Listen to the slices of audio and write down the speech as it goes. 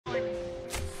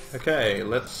Okay,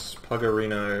 let's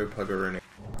Puggerino.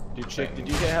 Did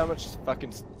you hear how much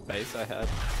fucking space I had?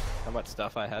 How much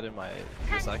stuff I had in my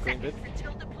recycling bin?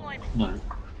 No.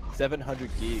 700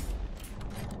 gig.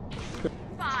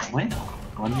 Where?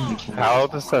 How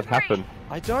does that happen?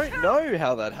 I don't know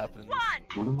how that happened.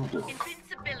 What am I doing?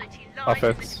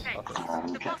 Offense.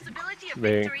 Okay.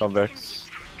 Being convex.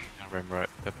 Rim right,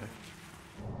 Pepe.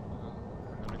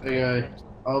 Okay,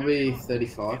 I'll be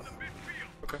 35.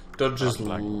 Dodges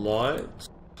light.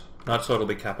 Night Sword will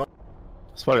be Kappa.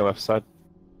 Spotting left side.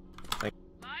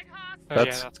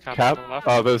 That's, that's cap. on the left.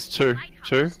 Oh, there's two.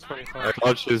 25.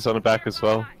 Dodge is on the back as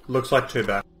well. Looks like 2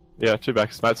 back. Yeah, 2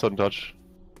 backs. Night's on dodge.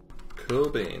 Cool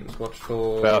beans. Watch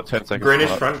for... About 10 seconds. Greenish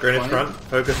apart. front.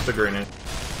 Focus the greenish.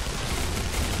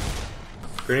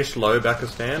 Greenish low, back a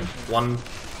stand. One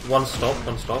stop.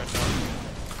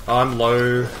 Oh, I'm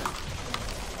low.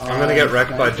 I'm gonna get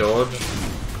wrecked by dodge.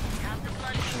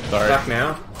 Sorry. Back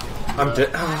now. I'm dead.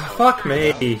 Oh, fuck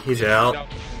me. He's out.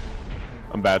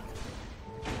 I'm bad.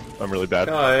 I'm really bad.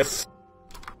 Guys.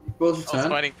 What's your I was turn?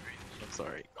 fighting. I'm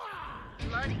sorry.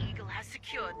 Blood Eagle has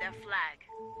secured their flag.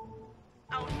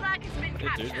 Our flag has been Hey,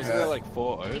 captured. dude, wasn't there like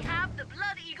 4-0? We have the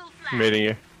Blood Eagle flag. Meeting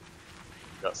you.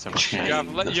 Got so much. Okay,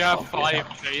 You have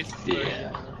 5 days.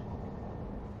 Yeah.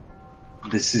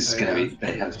 This is gonna be.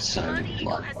 They have so Blood many Eagle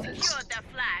blood has players. secured their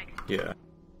flag. Yeah.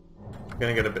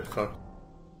 Gonna get a bit fucked.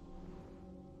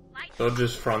 Dodge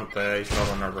is front there, he's not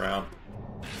on a route.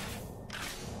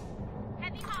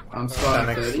 I'm starting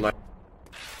Panics 30. left.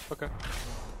 Okay.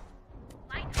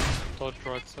 Dodge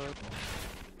right side.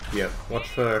 Yeah, watch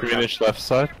for... Greenish left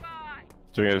side.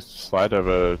 Doing a slide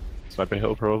over Sniper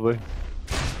Hill probably.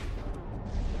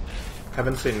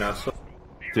 Haven't seen Night Sword.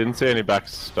 Didn't see any back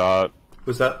start.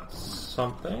 Was that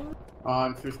something?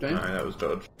 I'm 15. No, that was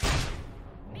dodge.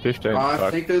 15. I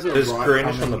fuck. think there's a There's right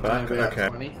greenish coming on the back, in about okay.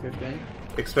 20, 15.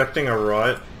 Expecting a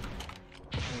right.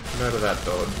 No to that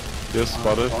dodge. You're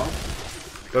spotted.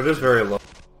 Dodge is very low.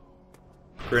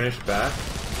 Greenish back.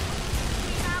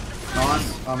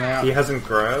 Nice, I'm out. He hasn't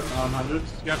grabbed. 100.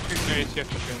 You have 2 days, you have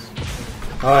 2 days.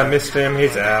 Oh, I missed him,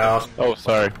 he's out. Oh,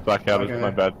 sorry. Blackout. Okay. My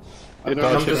bad. I'm Hit gonna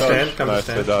dodge, come hit to stand, dodge. come to Nice,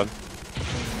 stand. they're done.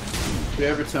 Do you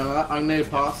have return on that? I'm gonna need a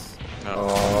pass.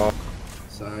 Oh,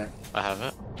 So, I have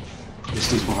it.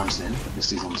 Misty's behind stand.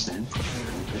 Misty's on stand.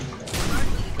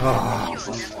 oh. Oh,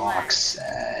 for fuck's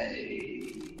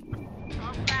sake.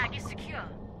 Our flag is secure.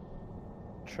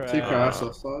 2 crash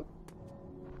left side.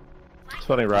 It's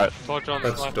funny, right? Dodge on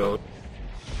That's sniper. dodge.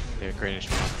 Yeah, greenish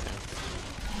front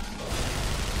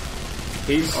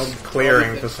He's I'll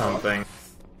clearing get for shot. something.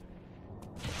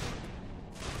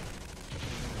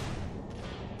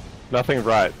 Nothing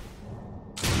right.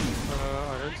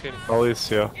 I don't see any. Ollie's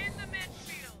here.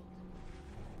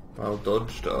 Well,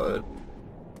 dodge died.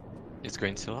 Is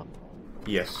green still up?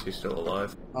 Yes, he's still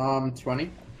alive.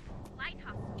 20.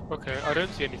 Okay, I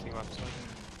don't see anything left side.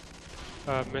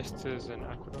 Misters and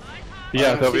Aqueduct.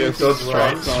 Yeah, there'll be a Dodge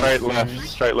straight, right.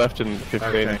 straight left in 15,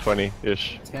 Okay.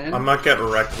 20-ish. 10. I might get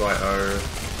wrecked by O.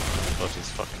 Dodge is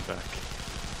fucking back.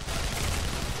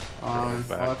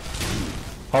 back.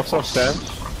 5. Hops off stand.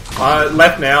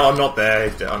 Left now, I'm not there,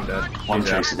 he's dead. I'm dead. One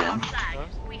He's out. chaser down.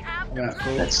 We have Yeah,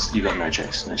 cool. That's you got no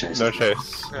chase. No chase. No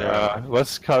chase. Yeah.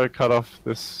 Let's cut off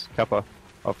this Kappa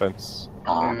offense.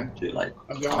 Too late.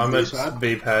 I'm going I'm to at this side.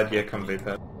 V-pad, yeah, come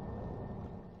V-pad.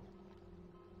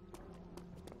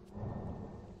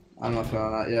 I'm not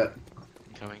trying that yet.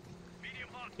 Coming.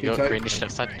 You You got take- greenish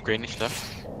left side, greenish left.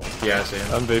 Yeah, I see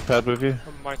him. I'm V-pad with you. I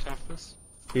might have this.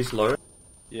 He's low.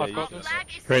 Yeah, I've you got can- this.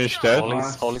 Greenish dead.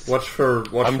 Holly's Watch for...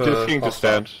 I'm disking to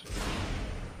hostile. stand.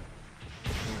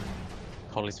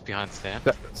 behind stand.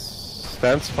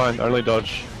 Stand's fine, only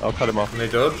dodge. I'll cut him off. Can they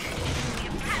dodge?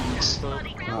 Yes.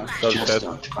 Nice. Dodge Just dead.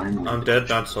 don't. Only I'm dead,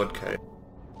 Night Sword K.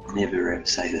 Never ever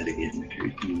say that again.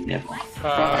 Never. I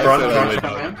Front, said front. only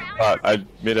dodge, but I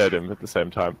mid-aired him at the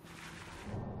same time.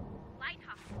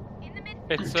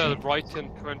 It's right in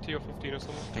 20 or 15 or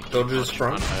something. Dodges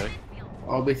front.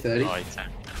 I'll be 30. Oh, it's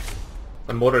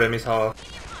I'm mortared enemy's half.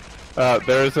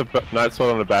 There is a Night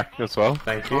Sword on the back as well.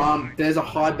 Thank you. There's a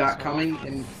high back coming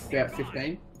in about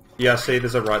 15. Yeah, see,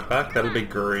 there's a right back. That'll be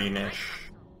greenish.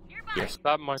 Yes.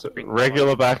 That might have been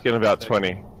Regular back in about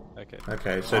 20. Okay.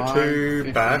 Okay, so Fine, 2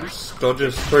 15. backs.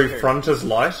 Dodges through front is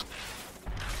light.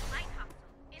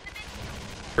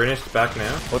 Greenish back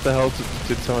now. What the hell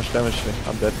did so much damage to me?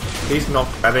 I'm dead. He's not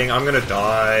grabbing. I'm gonna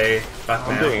die. Back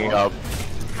I'm now. digging up.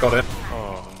 Got it.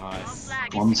 Oh, nice.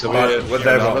 One So side. with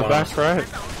their Another weapons. back, right?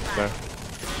 No.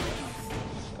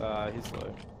 He's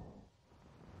low.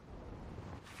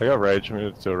 I got rage. I'm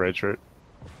gonna do a rage route.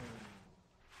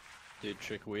 Dude,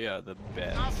 Trick, we are the Our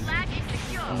best. flag is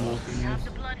secure. I'm walking in. Have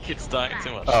the blood Kids eagle dying flag.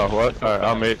 too much. Oh, what? Alright,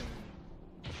 I'll meet.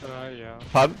 Yeah.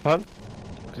 Punt?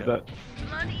 Did that?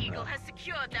 Blood eagle has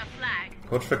secured their flag.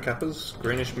 Watch for Kappas.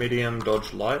 Greenish medium,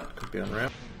 dodge light. Could be on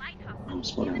route. Light hustle. I'm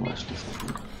spotting left a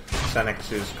second.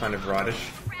 Sanex is kind of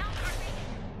rightish.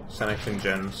 Sanex in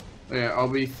gens. Yeah, I'll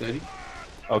be 30.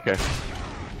 Okay.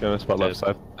 Gonna spot left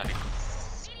side.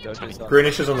 Dojo's up.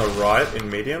 Greenish is on the right in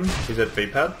medium. He's at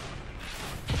V-pad.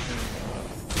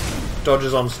 Dodge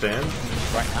is on stand.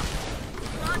 Right now.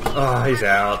 Oh, he's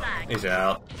out. He's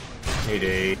out.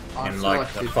 ED I'm in like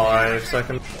selected. 5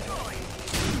 seconds.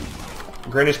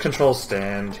 Greenish controls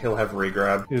stand. He'll have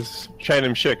regrab. He's chain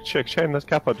him, chain this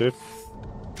kappa, dude.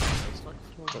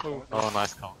 Oh,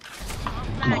 nice call.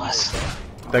 Nice.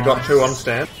 They got 2 on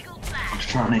stand. Eagle I'm flag.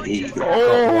 trying to eat.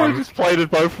 Oh, one. I just plated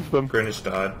both of them. Greenish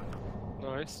died.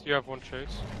 Nice. You have one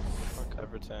chase.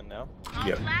 I've returned now. Our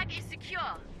Yep. flag is secure.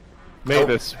 Meet Help-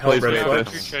 this, help please red We meet flag. have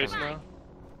 2 this. chase now.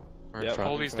 We're in Yep. front.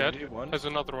 Ollie's dead. One. There's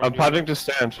another one. I'm punting to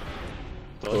stand.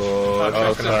 Oh, Oh,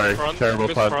 Missed in sorry. front. Terrible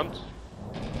Missed punt. front.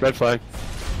 Red flag.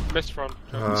 Missed front.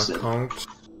 conked.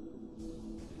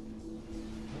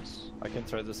 I can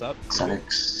throw this up.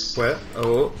 Sanex. Where?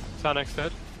 Oh, Sanex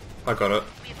dead. I got it.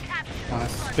 We've captured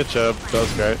Nice. Good job. That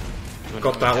was great.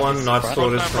 Got that one. Knife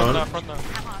sword is Front now, front. front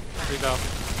now. Breathe out.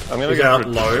 I'm gonna He's go out for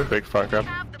low. just a quick front grab.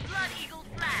 have the blood eagle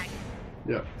flag.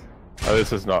 Yep. Oh,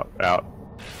 this is not out.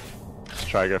 Just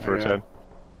try to go for Okay. return.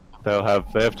 They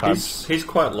have time. He's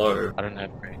quite low. I don't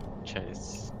have great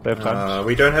chase. They have time.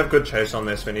 We don't have good chase on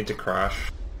this. We need to crash.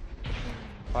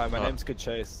 Hi, my name's Good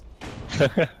Chase.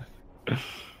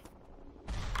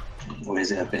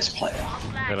 Where's our best player? Our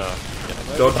flag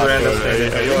Gonna Dodge ran Are to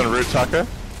stand. you on route, Tucker?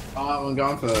 I'm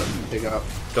going for pick up.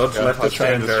 Dodge Yeah, left I'll to try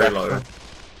and stand very distract low. them.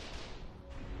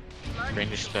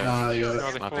 greenish there. No, you got Now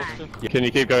it. they Sniping. forced it. Can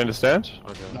you keep going to stand?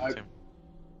 I'll go No. with him.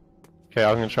 Okay,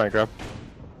 I'm gonna try and grab.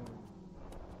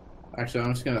 Actually,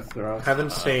 I'm just gonna throw it.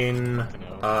 Haven't seen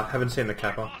the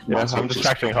kappa. Yeah, I'm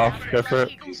distracting half. Go for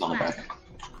it. He's on the back.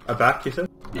 A back, you said?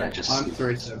 Yeah, just. I'm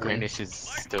 3-7. Greenish is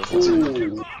still.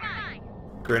 Ooh.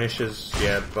 Greenish is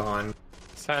behind.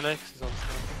 Sanex is on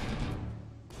sniper.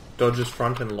 Dodge is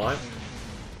front and light.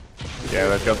 Yeah,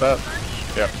 they've got that.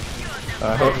 Yep.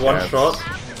 Dodge one chance. shot.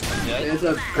 There's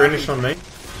a Greenish on me.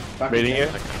 back Meeting in,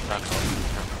 it. Like, I'm trying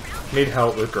to- Need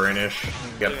help with Greenish.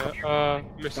 Yep. Yeah,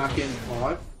 missed Back in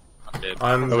 5. I'm dead.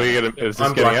 I'm Are we gonna? Is this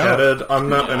I'm getting out? black-headed. I'm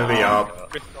not gonna be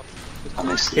up. missed on.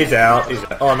 I missed He's it. out. He's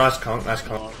out. Oh, nice conk. Nice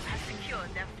conk. has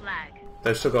secured their flag.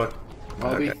 They've still got.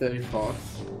 I'll be Okay. 35.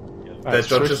 There's Alright,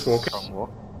 Dodge's switch. walking. Oh,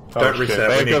 Don't shit, reset,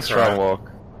 we They've need got strong crash.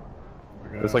 walk.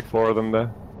 There's like 4 of them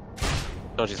there.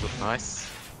 Dodges look nice.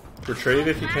 Retrieve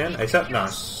if you can. ASAP.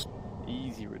 Nice.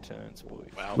 Easy returns, boy.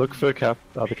 Wow. Look for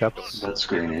other caps. That's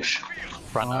greenish.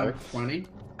 Front no. 20.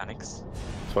 Annex.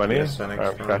 20. Yes, Annex,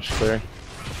 Alright, fine. crash clearing.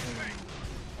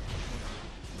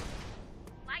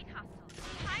 Light hustle.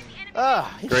 Find the enemy.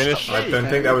 Ah! he Greenish. shot I me. don't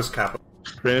think that was kappa.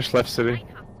 Greenish left city. Light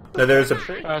hustle. No, there's a it's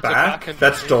a back. back and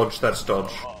That's right. dodge. That's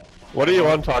dodge. What are you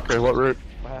on, Tucker? What route?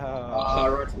 Wow.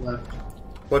 Right to left.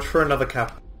 Watch for another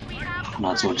cap. We have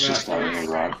Night's Watch just going on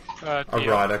the right. A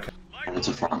right. Okay. And it's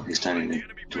a front. He's turning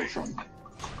into a front.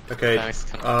 Okay. Nice.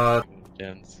 Kind of Uh.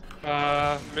 gens.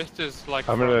 Missed is like.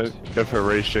 I'm gonna front. go for a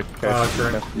restrict. Green. I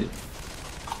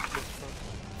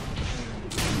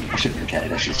should have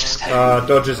carried. I should just take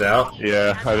Dodge is out.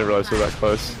 Yeah, I didn't realize we were that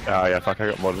close. Oh yeah, fuck, I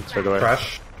got modded straight away.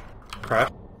 Crash. Crash.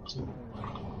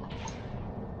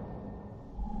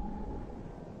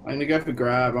 I'm gonna go for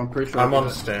grab. I'm pretty sure. I'm I on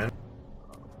got it. stand.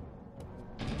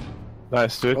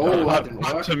 Nice, dude. Oh, Up that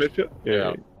didn't work. to midfield.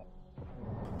 Yeah.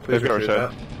 Please They've got retrieve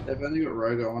return. that. They've only got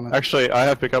Rogo on it. Actually, I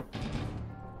have pickup.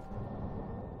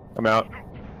 I'm out.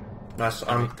 Nice.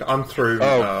 I'm through.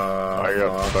 Oh, I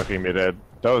got fucking mid-ed.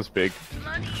 That was big.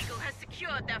 Blood Eagle has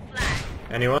secured their flag.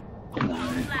 Anyone? No.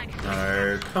 Flag.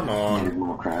 No. Come Needed on.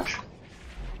 more crash.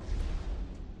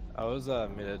 I was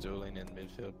mid dueling in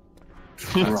midfield.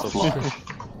 Rough life.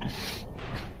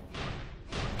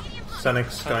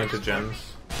 Sanex going to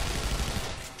gens.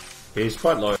 He's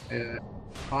quite low. Yeah.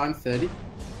 I'm 30.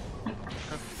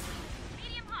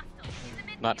 Medium hostile in the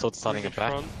mid. Night Sword's starting it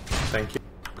back. Front. Thank you.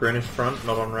 Greenish front,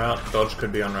 not on route. Dodge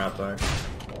could be on route though.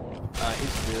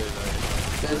 He's really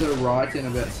low. There's a right in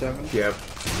about 7. Yep.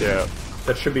 Yeah.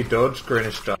 That should be Dodge.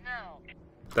 Greenish dodge. No.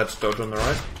 That's Dodge on the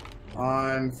right.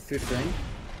 I'm 15.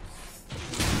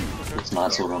 It's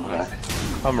Night Sword on the back.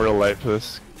 I'm real late for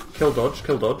this. Kill Dodge.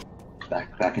 Kill Dodge.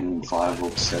 Back in 5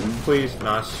 or 7. Please.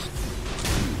 Nice.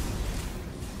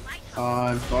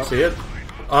 I'm 5. See it?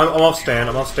 I'm off stand.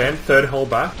 I'm off stand. Third hole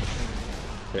back.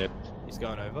 He's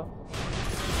going over.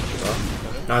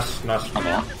 Nice, nice. I'm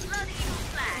out.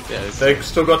 Yeah, it's They've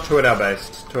still got two at our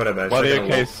base. Two at our base. Bloody They're gonna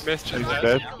case. Missed He's is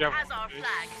dead. Yep. Has our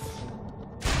flag.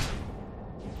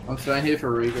 I'm staying here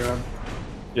for regrab.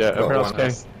 Yeah, everyone else one.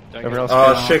 came. Don't Everyone else get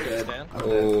Oh came. shit! stand.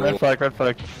 Oh. Red flag, red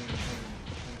flag.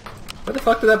 Where the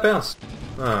fuck did that bounce?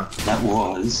 Ah. That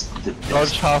was the Dodge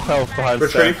best. half health behind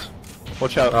Retreat. Sam.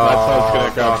 Watch out, Oh, Night's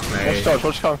gonna grab. fuck me. Watch dodge,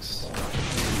 watch conks.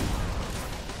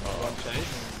 One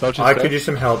chase. Dodge is I dead. could use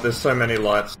some help. There's so many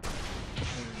lights.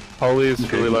 Holy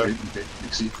is really low.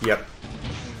 Dixie. Yep.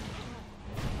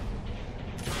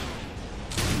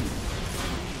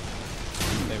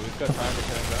 Okay, we've got time to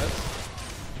turn, guys.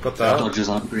 Got that. Dodges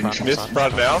aren't greenish on Miss front.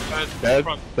 front now. Dead.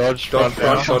 Front. Dodge Dodge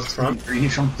front now. front. Dodge front.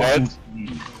 Greenish on Dead.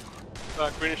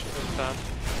 fucking. Greenish is in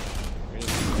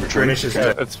stand. Greenish is Yeah,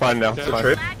 dead. it's fine now. It's fine.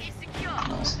 Retreat. Flag is secure.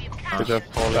 Nice. We've Good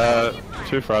captured. job.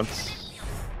 Two fronts.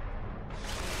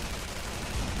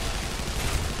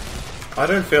 I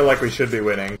don't feel like we should be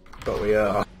winning, but we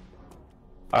are.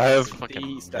 I have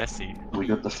fucking messy. We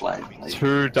got the flag. Like,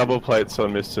 two double plates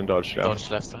on Mist and Dodge now. Dodge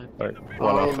left side. Like,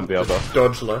 one after the other.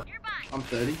 Dodge left. I'm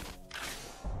 30.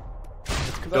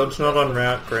 Dodge not on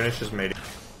route. Greenish is medium.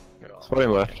 Spotting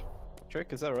left. Trick,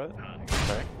 is that right?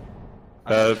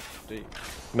 Sorry. Deep.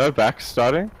 No back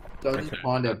starting. Dodge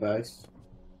behind our base.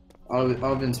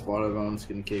 I've been spotted, but I'm just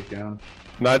gonna keep going.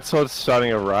 Night Sword's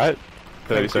starting a right.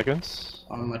 30 seconds.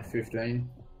 I'm like 15.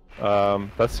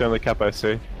 That's the only cap I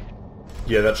see.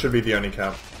 Yeah, that should be the only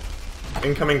cap.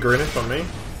 Incoming Greenish on me.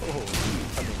 Oh,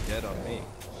 coming dead on me.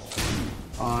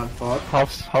 I'm 5.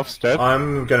 Huff's dead.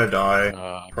 I'm gonna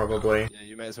die. Probably. Yeah,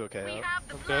 you may as well KO. We have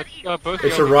the I'm blood dead. eagle. Both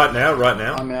It's a yellow. right now, right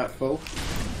now. I'm out full.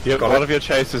 Yep, got one it. of your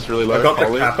chase is really low. I got the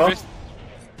Holy. kappa. Missed-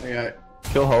 Okay.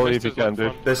 Kill Holy if missed you is can, on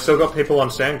dude. front. There's still got people on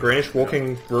stand. Greenish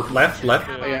walking left.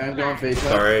 Okay, I'm going veto.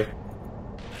 Sorry.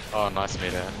 Oh, nice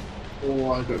meter.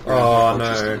 Oh, I got green. Oh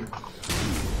no.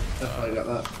 That's why I got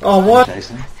that. Oh what?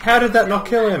 Chasing. How did that not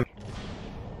kill him?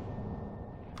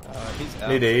 He's out.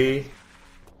 Need E.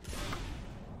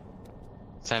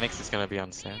 Sanix is gonna be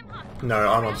on stand.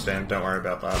 No, I'm on stand. Don't worry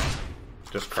about that.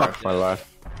 Just crash. Fuck my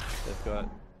life. They've got.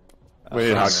 We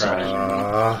need hard so-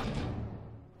 crash.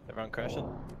 Everyone crashing?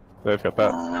 They've got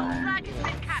that. Flag has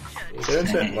been captured.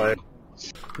 Turns out, like,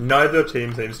 neither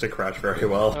team seems to crash very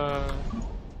well.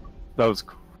 That was.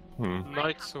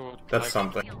 Night Sword. That's like,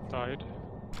 something. Died.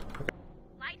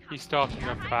 He's starting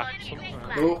a back.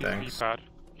 Oh. Thanks. Bad.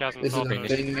 He hasn't This is started. a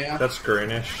thing now. That's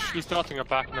Greenish. He's starting a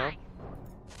back now.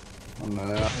 I'm not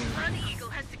out. Blood eagle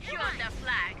has secured their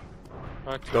flag.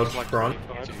 Right, Dodge like front.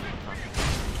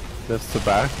 25. That's the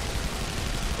back.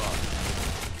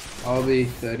 I'll be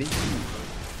 30.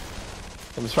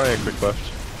 I'm just running a quick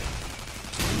left.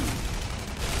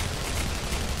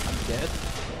 I'm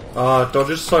dead. Dodge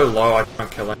is so low I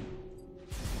can't kill him.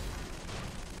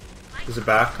 There's a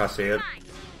back, I see it.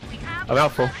 We have I'm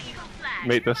out full. Blood eagle flag.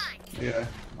 Meet this. Yeah,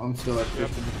 I'm still at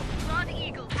 50. Blood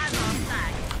eagle has our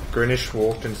flag. Greenish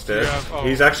walked instead. Yeah, oh.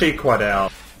 He's actually quite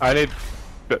out. I need.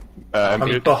 I'm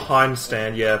Mute. behind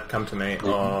stand, yeah, come to me.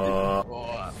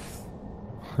 Oh.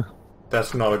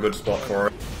 That's not a good spot for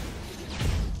it.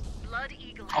 Blood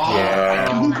eagle Oh, has Yeah.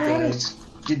 fucking great.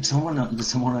 Did someone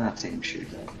on our team shoot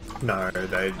that? No,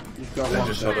 they You've got they one.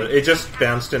 just held it. It just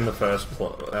bounced in the first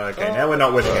okay, now we're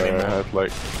not winning I anymore. had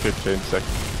like 15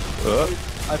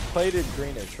 seconds. I plated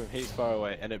Greenish from he's far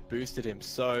away and it boosted him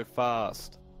so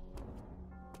fast.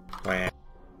 Wow.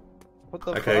 What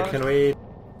the Okay, fuck? can we...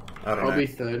 I don't I'll know. be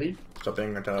 30. Stop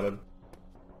being retarded.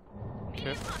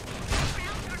 Okay.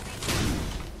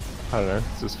 I don't know.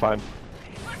 This is fine.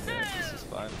 This is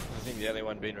fine. I think the only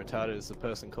one being retarded is the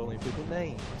person calling people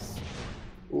names.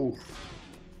 Ooh,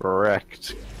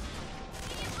 Wrecked.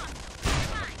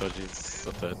 Dodge is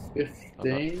the third.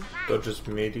 15. Dodge is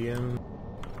medium.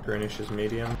 Greenish is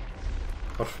medium.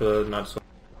 Watch for the night sword.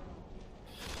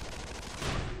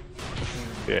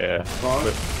 Yeah.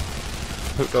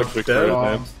 5. Dodge Quick dead. move, Oh,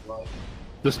 man. I'm slow.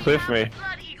 Just clear for me.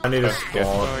 Blood eagle I need a flag.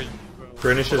 spawn.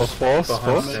 Greenish is Force, behind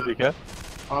force, stand. you can.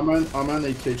 I'm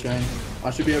only 2 chains. I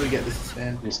should be able to get this to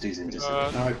stand. Misty's in just No,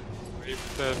 Blood eagle has secured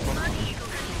their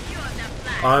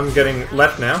flag. I'm getting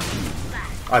left now.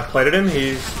 I plated him,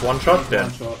 he's one shot one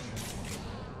dead. shot.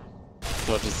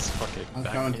 Dodge is fucking I'm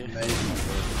back coming here. to me.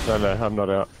 No, I'm not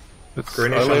out. It's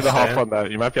Greenish only on the half stand. on that.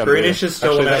 You might be able Greenish to is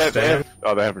still on Actually, our they have- stand.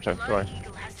 Oh, they have returned. Don't worry. Blood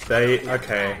eagle has They, secured their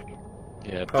okay. flag.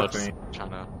 Yeah, Fuck Dodge is me. trying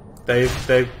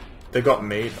to. They got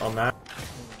meat on that.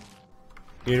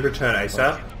 You need to return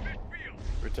ASAP.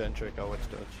 Return trick, I'll watch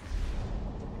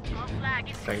dodge. Our flag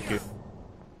is Thank you.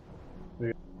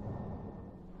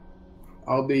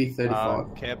 I'll be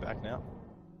 35. Care back now.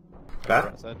 Back?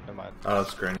 Right side, never mind. Oh,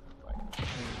 that's green.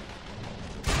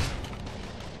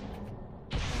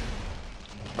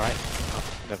 Right? Oh,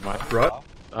 never mind. Right?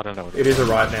 I don't know what It is a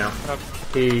right now. Um,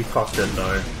 He fucked it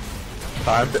though.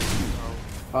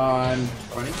 I'm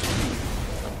 20.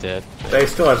 I'm dead. They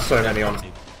still have so many on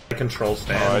control Oh, I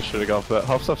stand. should have gone for that.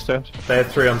 Half stuff stand. They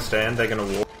have 3 on stand. They're gonna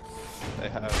walk. They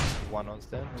have 1 on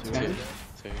stand, 2 on Ten.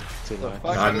 stand. Too low.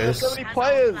 Fuck, I there's so missed. many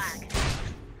players!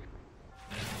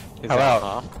 He's How out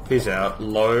out? half. He's out.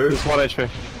 Low. There's 1 HP.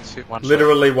 One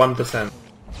Literally 1%.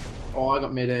 Oh, I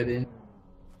got mid-aid in.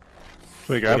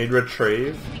 We We go. need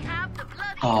retrieve. We have the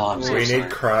blood Oh, I'm so We sorry.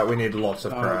 need crash. We need lots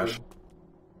of Oh, crash.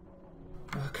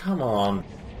 Oh, come on.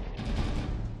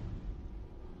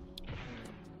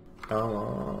 Come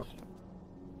on.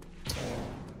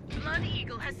 Blood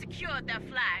Eagle has secured their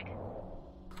flag.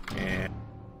 Yeah.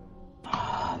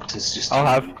 It's just. I'll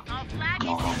have. Our flag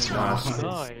Nice, is secured. Nice.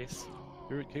 Nice.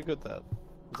 Who got that?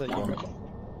 Was that you?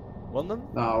 Won them?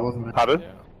 No, I wasn't mid. Pardon? Yeah.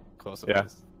 Of course it Yeah.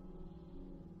 was.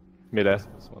 Mid-air.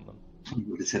 Just won them.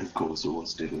 You would have said, of course, it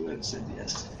was to whoever said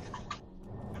yes.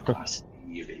 Nice.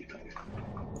 Here we go.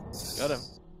 Got him.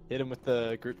 Hit him with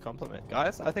the group compliment.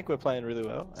 Guys, I think we're playing really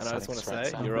well, and I just want to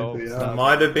say, you're all... Yeah. There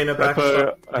might have been a back.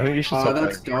 I think you should Oh, stop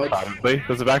that's playing dodge. retardedly.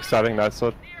 There's a backstarting night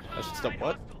sword. I should stop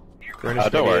what? Greenish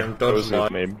Don't worry. medium, It dodge was a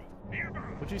light. meme.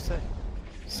 What'd you say?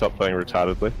 Stop playing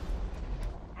retardedly.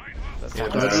 That's Yeah,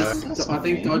 Dodger's, I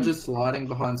think Dodger's sliding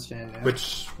behind stand now.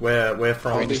 Which where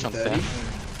from? Greenish on stand.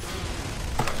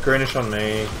 Greenish on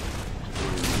me.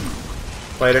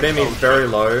 Played at him. He's very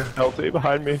low. LT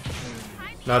behind me.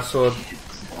 Night sword.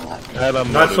 And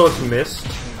I'm Night modded. sword's missed.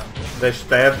 They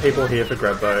have people here for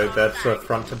grab though. That's a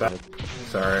front to back.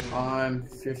 Sorry. I'm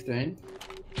 15.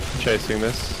 Chasing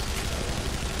this.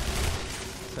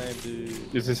 Same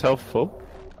dude. Is his health full?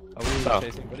 Are we Oh.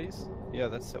 chasing buddies? Yeah,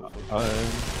 that's helpful.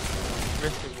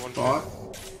 Missed is one. 5.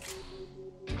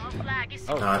 Our flag is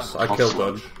Oh, secured. Nice. I killed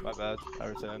dodge. My bad. I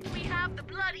returned. We have the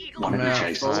Blood Eagle One of Yeah. the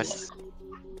chasers. Nice.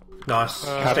 Nice.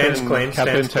 Stands Captain, clean.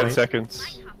 Captain, Stands 10 clean.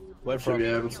 seconds. Where Should from? be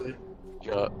able to.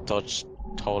 Your dodge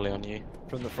totally on you.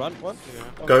 From the front one?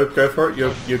 Yeah. Go for it.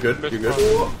 You're good. Missed You're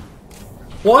good. one.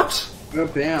 What? Go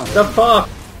down. The fuck?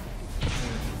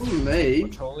 Ooh, me.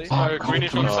 Totally.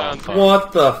 Greenish on sand.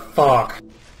 What the fuck?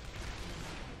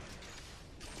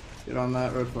 Get on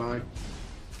that red flag.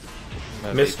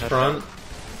 No, Missed no, front.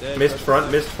 Dead. Missed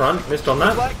front. Missed front. Missed on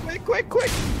that. Like, quick!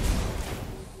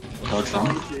 Dodge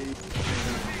front.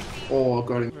 Oh, I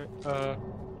got him.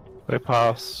 They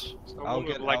pass. I'll Someone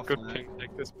get with like alpha good mate. ping,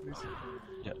 take this please.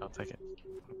 Yeah, I'll take it.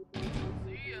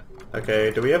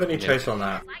 Okay. Do we have any chase on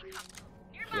that?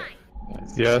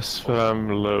 Nice. Yes, but I'm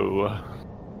low.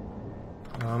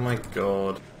 Oh my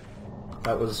god.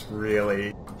 That was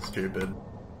really stupid.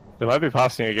 They might be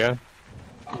passing again.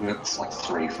 It's like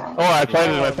 3 front. Oh, I played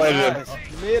it. I played it.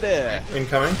 Nice. Mid-air.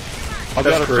 Incoming. I'll be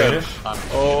That's out of greenish.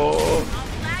 Oh,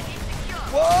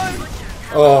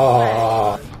 What?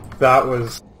 Oh, that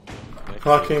was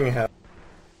fucking hell.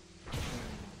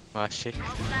 Nice shit.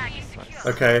 Flag is secured.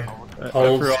 Okay.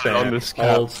 Hold everyone stand. on this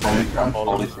cap. Hold stand. Front,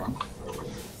 Ollie front.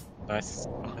 Nice.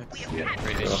 Yeah.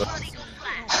 Greenish. Blood Eagle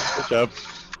flag. good job.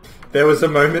 There was a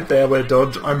moment there where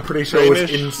Dodge, I'm pretty sure, was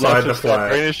Greenish, inside left the of step.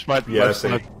 flag. Greenish might Yeah, I left see.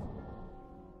 side.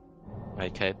 Hey,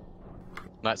 Cade.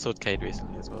 Night sword Cade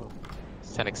recently as well.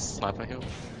 Fenix sniper hill.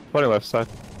 Playing left side.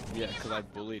 Yeah, because I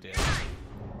bullied him.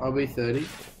 I'll be 30.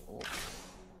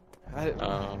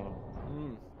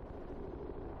 Um,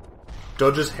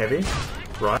 Dodge is heavy,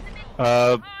 right?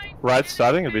 Right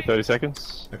starting, it'll be 30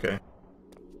 seconds. Okay.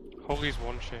 Holy's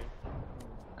one chain.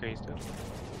 Okay, he's dead.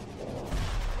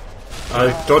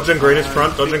 Dodge and greenish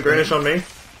front. Dodge and greenish on me.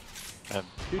 um,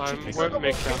 Won't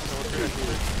make that, so we're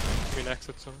gonna do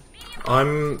exit, sorry.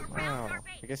 I'm Wow.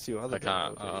 I guess you are the I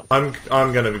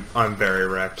can't. I'm very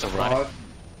wrecked. to right. 5.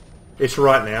 It's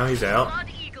right now. He's out. Blood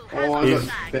Eagle Oh, I has the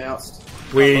got flag. bounced.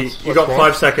 You got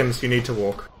 5 seconds. You need to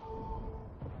walk.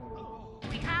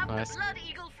 We have Nice. the Blood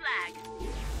Eagle flag.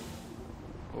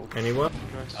 Anyone?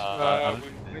 Nice. Our Yeah.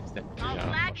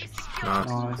 flag is secured. Nice.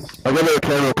 Nice. I'm gonna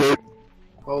camera quick.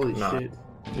 Holy No. shit.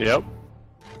 Yep.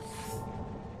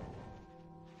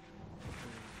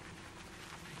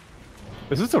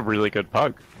 This is a really good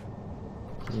pug.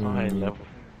 High level.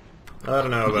 I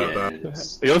don't know about Yeah, that.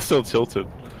 it's- You're still tilted.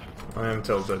 I am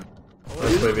tilted. This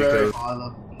Mostly is very because high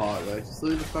level part though. Just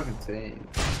lose the fucking team.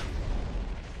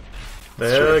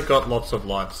 they got lots of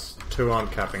lights. 2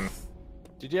 aren't capping.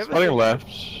 Did you ever Playing think left.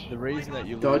 the reason that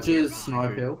you Dodgers,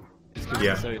 snipe hill. is 'cause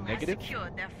Yeah. it's so negative?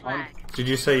 Secured their flag. Did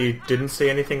you say you didn't see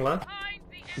anything left?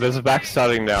 There's a back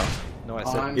starting now. No, I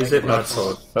said I'm Is it negative. not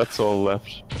sword? That's all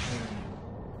left.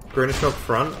 Greenish up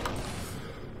front.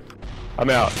 I'm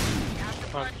out. We have the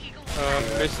Blood Eagle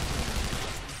flag.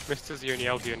 Mist is the only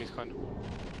LD and he's kind of...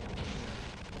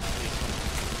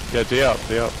 Yeah, D up,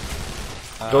 D up.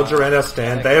 Dodge around our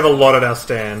stand. They have a lot at our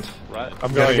stand. Right.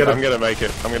 I'm gonna going, get I'm him. gonna make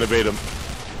it. I'm gonna beat him.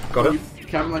 Got it?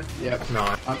 Come like, yep.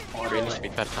 No. Green should be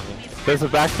fed coming. There's a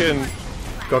back in.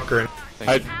 Got green.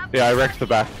 Yeah, I wrecked the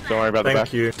back. Don't worry about the back.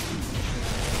 Thank you.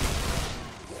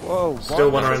 Whoa,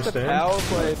 Still one is around the stand? power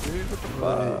play, dude?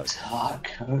 What the fuck?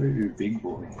 Taco, big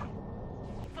boy.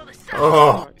 For the sun.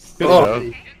 Oh! Good Oh!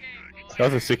 job. That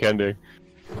was a sick ending.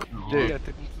 Dude, I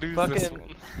didn't lose this fucking...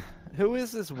 one. Who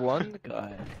is this one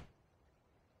guy?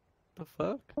 The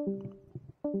fuck?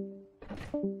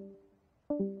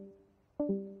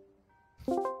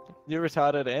 You're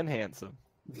retarded and handsome.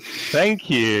 Thank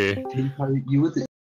you. Tico, you were the